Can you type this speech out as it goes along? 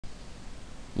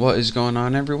What is going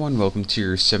on, everyone? Welcome to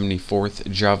your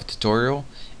 74th Java tutorial,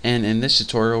 and in this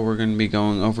tutorial we're going to be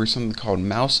going over something called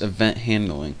mouse event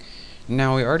handling.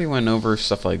 Now, we already went over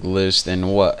stuff like list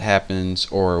and what happens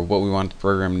or what we want the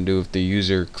program to do if the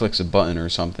user clicks a button or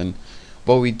something,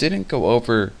 but we didn't go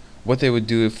over what they would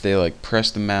do if they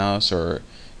press the mouse or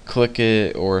click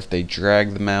it, or if they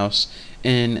drag the mouse.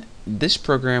 In this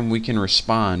program we can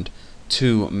respond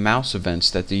to mouse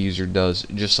events that the user does,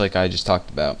 just like I just talked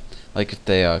about, like if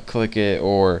they click it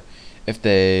or if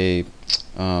they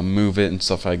move it and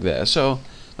stuff like that. So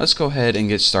let's go ahead and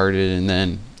get started, and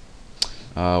then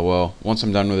once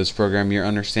I'm done with this program, you'll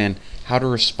understand how to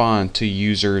respond to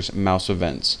users' mouse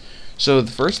events. So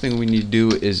the first thing we need to do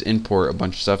is import a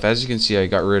bunch of stuff. As you can see, I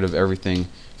got rid of everything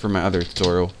from my other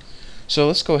tutorial. So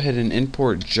let's go ahead and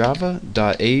import java.awt.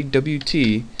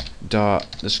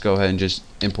 Let's go ahead and just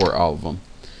import all of them.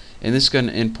 And this is going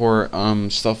to import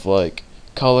stuff like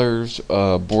colors,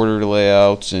 border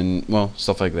layouts, and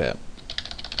stuff like that.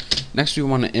 Next, we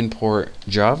want to import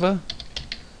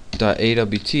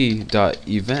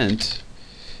java.awt.event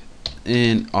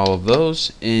in all of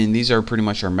those, and these are pretty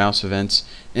much our mouse events.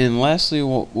 And lastly,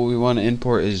 what we want to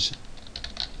import is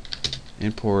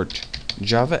import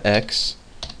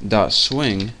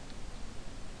javax.swing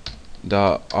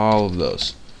all of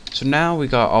those. So now we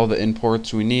got all the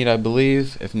imports we need, I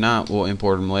believe. If not, we'll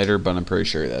import them later, but I'm pretty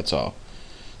sure that's all.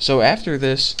 So after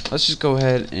this, let's just go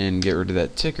ahead and get rid of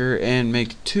that ticker and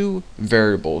make two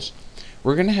variables.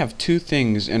 We're going to have two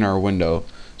things in our window.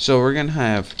 So we're going to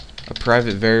have a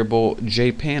private variable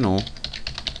jpanel,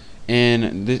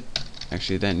 and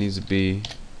actually that needs to be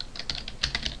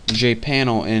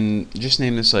jpanel, and just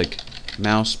name this like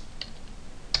mouse.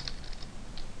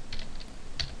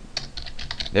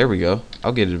 There we go.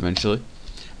 I'll get it eventually.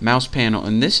 Mouse panel,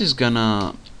 and this is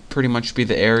gonna pretty much be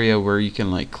the area where you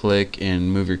can click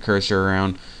and move your cursor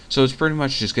around. So it's pretty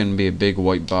much just gonna be a big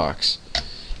white box.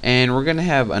 And we're gonna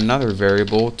have another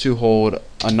variable to hold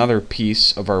another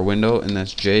piece of our window, and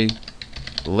that's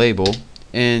JLabel,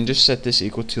 and just set this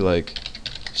equal to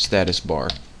status bar.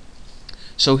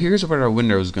 So here's what our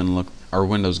window is going to look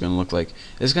like.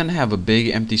 It's going to have a big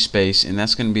empty space, and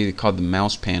that's going to be called the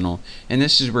mouse panel. And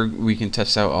this is where we can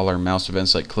test out all our mouse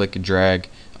events like click, drag,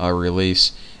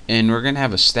 release. And we're going to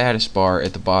have a status bar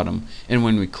at the bottom. And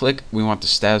when we click, we want the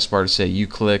status bar to say you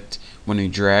clicked. When we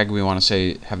drag, we want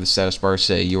to have the status bar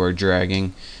say you are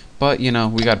dragging. But we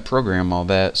got to program all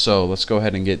that, so let's go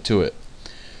ahead and get to it.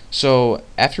 So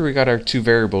after we got our two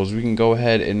variables, we can go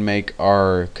ahead and make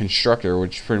our constructor,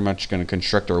 which is pretty much going to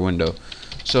construct our window.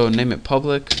 So name it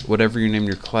public, whatever you name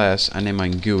your class. I name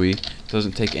mine GUI.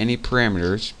 Doesn't take any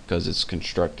parameters because it's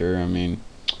constructor. I mean,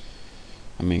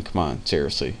 come on,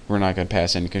 seriously. We're not going to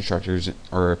pass any constructors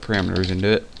or parameters into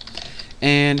it.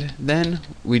 And then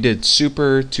we did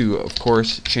super to, of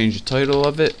course, change the title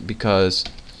of it, because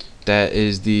that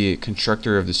is the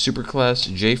constructor of the super class.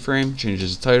 JFrame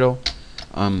changes the title.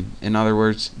 In other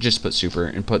words, just put super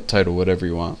and put title whatever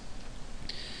you want.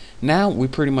 Now we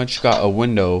pretty much got a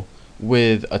window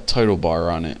with a title bar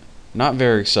on it. Not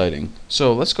very exciting.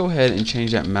 So let's go ahead and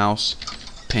change that mouse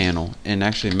panel and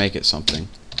actually make it something.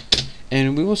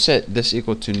 And we will set this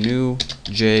equal to new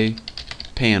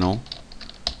jpanel.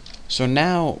 So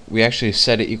now we actually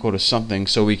set it equal to something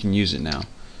so we can use it now.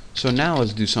 So now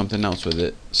let's do something else with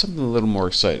it, something a little more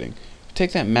exciting.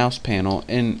 Take that mouse panel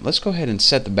and let's go ahead and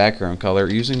set the background color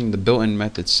using the built-in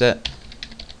method set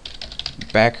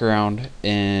background.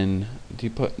 And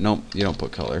nope, you don't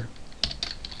put color.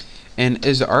 And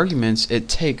as the arguments, it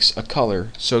takes a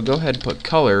color. So go ahead and put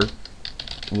color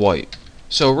white.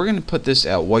 So we're going to put this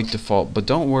at white default, but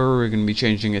don't worry, we're going to be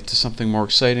changing it to something more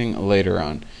exciting later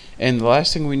on. And the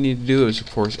last thing we need to do is,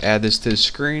 of course, add this to the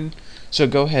screen. So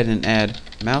go ahead and add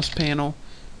mouse panel.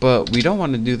 But we don't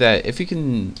want to do that. If you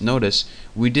can notice,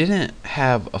 we didn't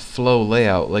have a flow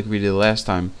layout like we did last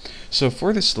time. So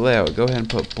for this layout, go ahead and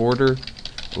put border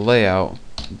layout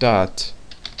dot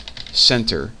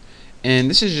center.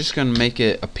 And this is just going to make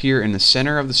it appear in the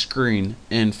center of the screen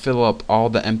and fill up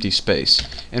all the empty space.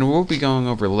 And we'll be going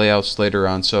over layouts later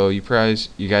on, so you guys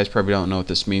probably don't know what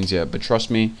this means yet, but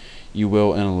trust me, you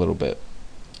will in a little bit.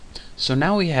 So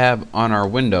now we have on our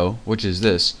window, which is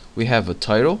this, we have a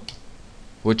title,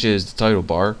 which is the title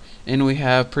bar, and we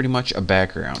have pretty much a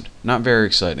background. Not very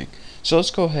exciting. So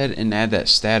let's go ahead and add that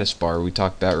status bar we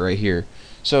talked about right here.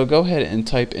 So go ahead and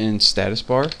type in status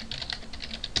bar,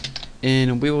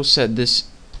 and we will set this,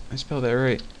 I spelled that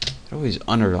right, it always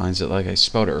underlines it like I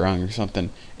spelled it wrong or something,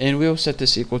 and we will set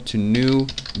this equal to new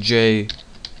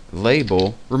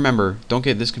JLabel. Remember, don't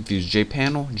get this confused,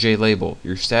 JPanel, JLabel.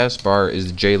 Your status bar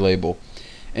is JLabel.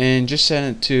 And just set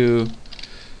it to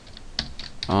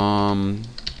You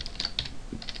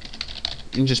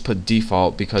can just put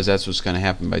default because that's what's going to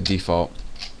happen by default.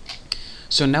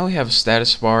 So now we have a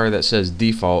status bar that says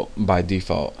default by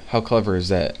default. How clever is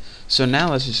that? So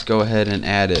now let's just go ahead and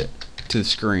add it to the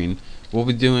screen. We'll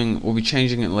be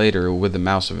changing it later with the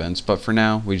mouse events, but for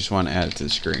now we just want to add it to the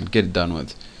screen. Get it done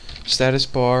with. Status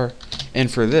bar, and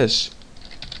for this,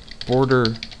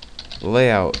 border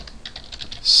layout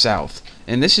south.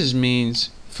 And this means,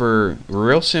 for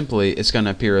real simply, it's going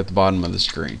to appear at the bottom of the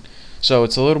screen. So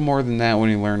it's a little more than that when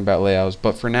you learn about layouts,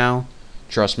 but for now,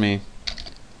 trust me,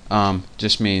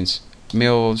 just means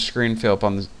middle of the screen, fill up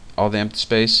on all the empty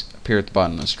space, appear at the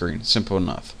bottom of the screen. Simple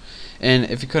enough. And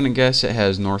if you couldn't guess, it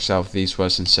has north, south, east,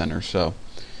 west, and center. So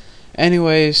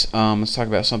anyways, let's talk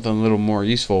about something a little more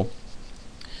useful.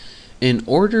 In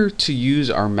order to use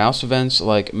our mouse events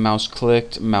like mouse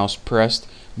clicked, mouse pressed,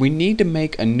 we need to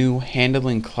make a new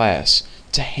handling class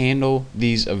to handle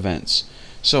these events.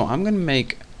 So I'm gonna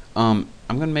make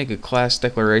a class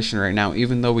declaration right now,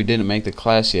 even though we didn't make the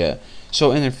class yet.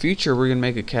 So in the future, we're gonna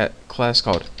make a class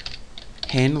called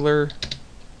handler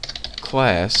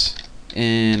class,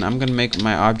 and I'm gonna make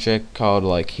my object called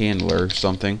like handler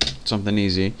something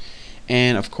easy.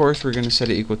 And of course, we're gonna set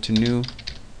it equal to new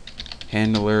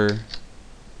handler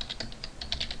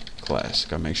class.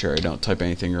 Gotta make sure I don't type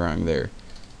anything wrong there.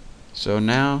 So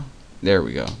now, there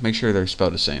we go. Make sure they're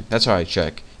spelled the same. That's how I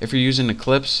check. If you're using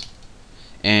Eclipse,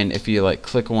 and if you like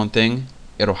click one thing,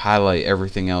 it'll highlight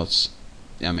everything else.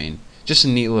 I mean, just a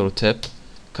neat little tip.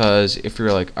 Because if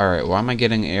you're like, alright, why am I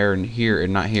getting an error in here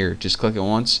and not here? Just click it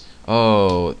once.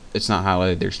 Oh, it's not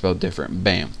highlighted. They're spelled different.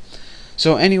 Bam.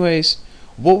 So anyways,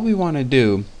 what we want to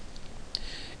do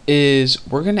is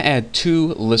we're going to add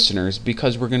 2 listeners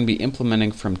because we're going to be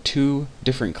implementing from 2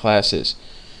 different classes.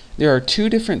 There are 2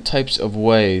 different types of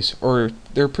ways, or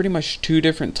there are pretty much 2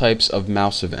 different types of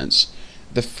mouse events.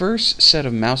 The first set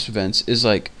of mouse events is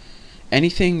like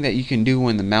anything that you can do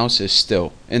when the mouse is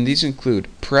still, and these include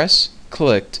press,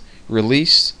 clicked,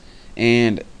 release,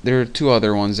 and there are 2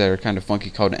 other ones that are kind of funky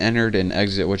called entered and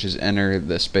exit, which is enter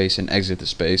the space and exit the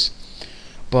space.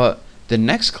 But the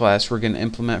next class we're going to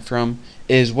implement from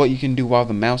is what you can do while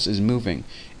the mouse is moving.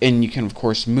 And you can of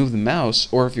course move the mouse,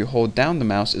 or if you hold down the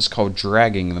mouse, it's called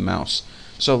dragging the mouse.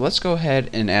 So let's go ahead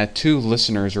and add 2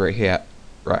 listeners right here.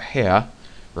 I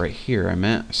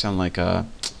sound like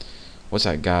what's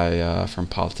that guy from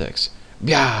politics?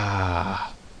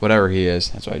 Yeah, whatever he is.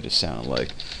 That's what I just sounded like.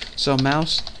 So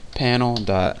mouse panel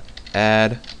dot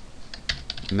add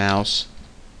mouse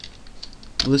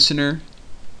listener.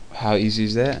 How easy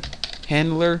is that?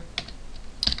 Handler.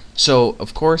 So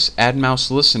of course, add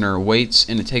mouse listener waits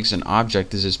and it takes an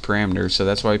object as its parameter. So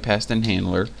that's why we passed in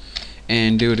handler.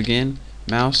 And do it again.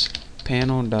 Mouse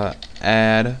panel dot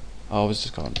add. Oh, what's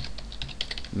this called?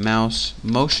 Mouse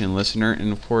motion listener,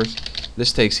 and of course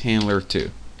this takes handler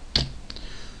too.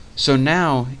 So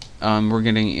now we're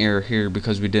getting an error here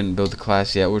because we didn't build the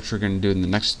class yet, which we're going to do in the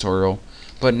next tutorial.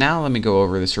 But now let me go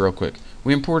over this real quick.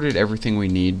 We imported everything we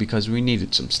need because we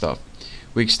needed some stuff.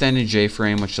 We extended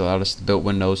JFrame, which allowed us to build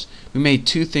windows. We made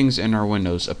 2 things in our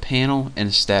windows, a panel and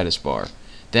a status bar.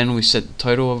 Then we set the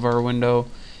title of our window,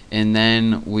 and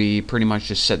then we pretty much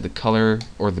just set the color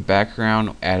or the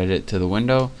background, added it to the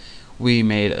window. We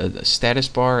made a status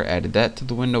bar, added that to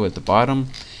the window at the bottom,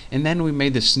 and then we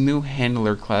made this new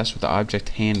handler class with the object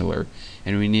handler.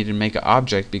 And we need to make an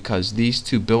object because these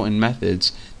 2 built-in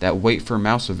methods that wait for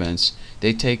mouse events,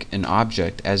 they take an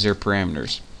object as their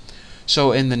parameters.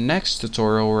 So in the next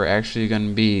tutorial, we're actually going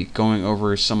to be going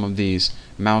over some of these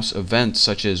mouse events,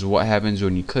 such as what happens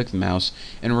when you click the mouse,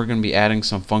 and we're going to be adding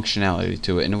some functionality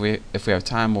to it. And if we have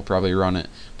time, we'll probably run it,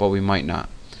 but we might not.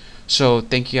 So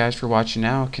thank you guys for watching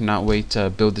now. I cannot wait to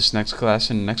build this next class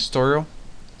in the next tutorial.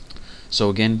 So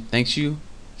again, thank you.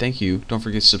 Don't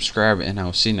forget to subscribe, and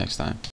I'll see you next time.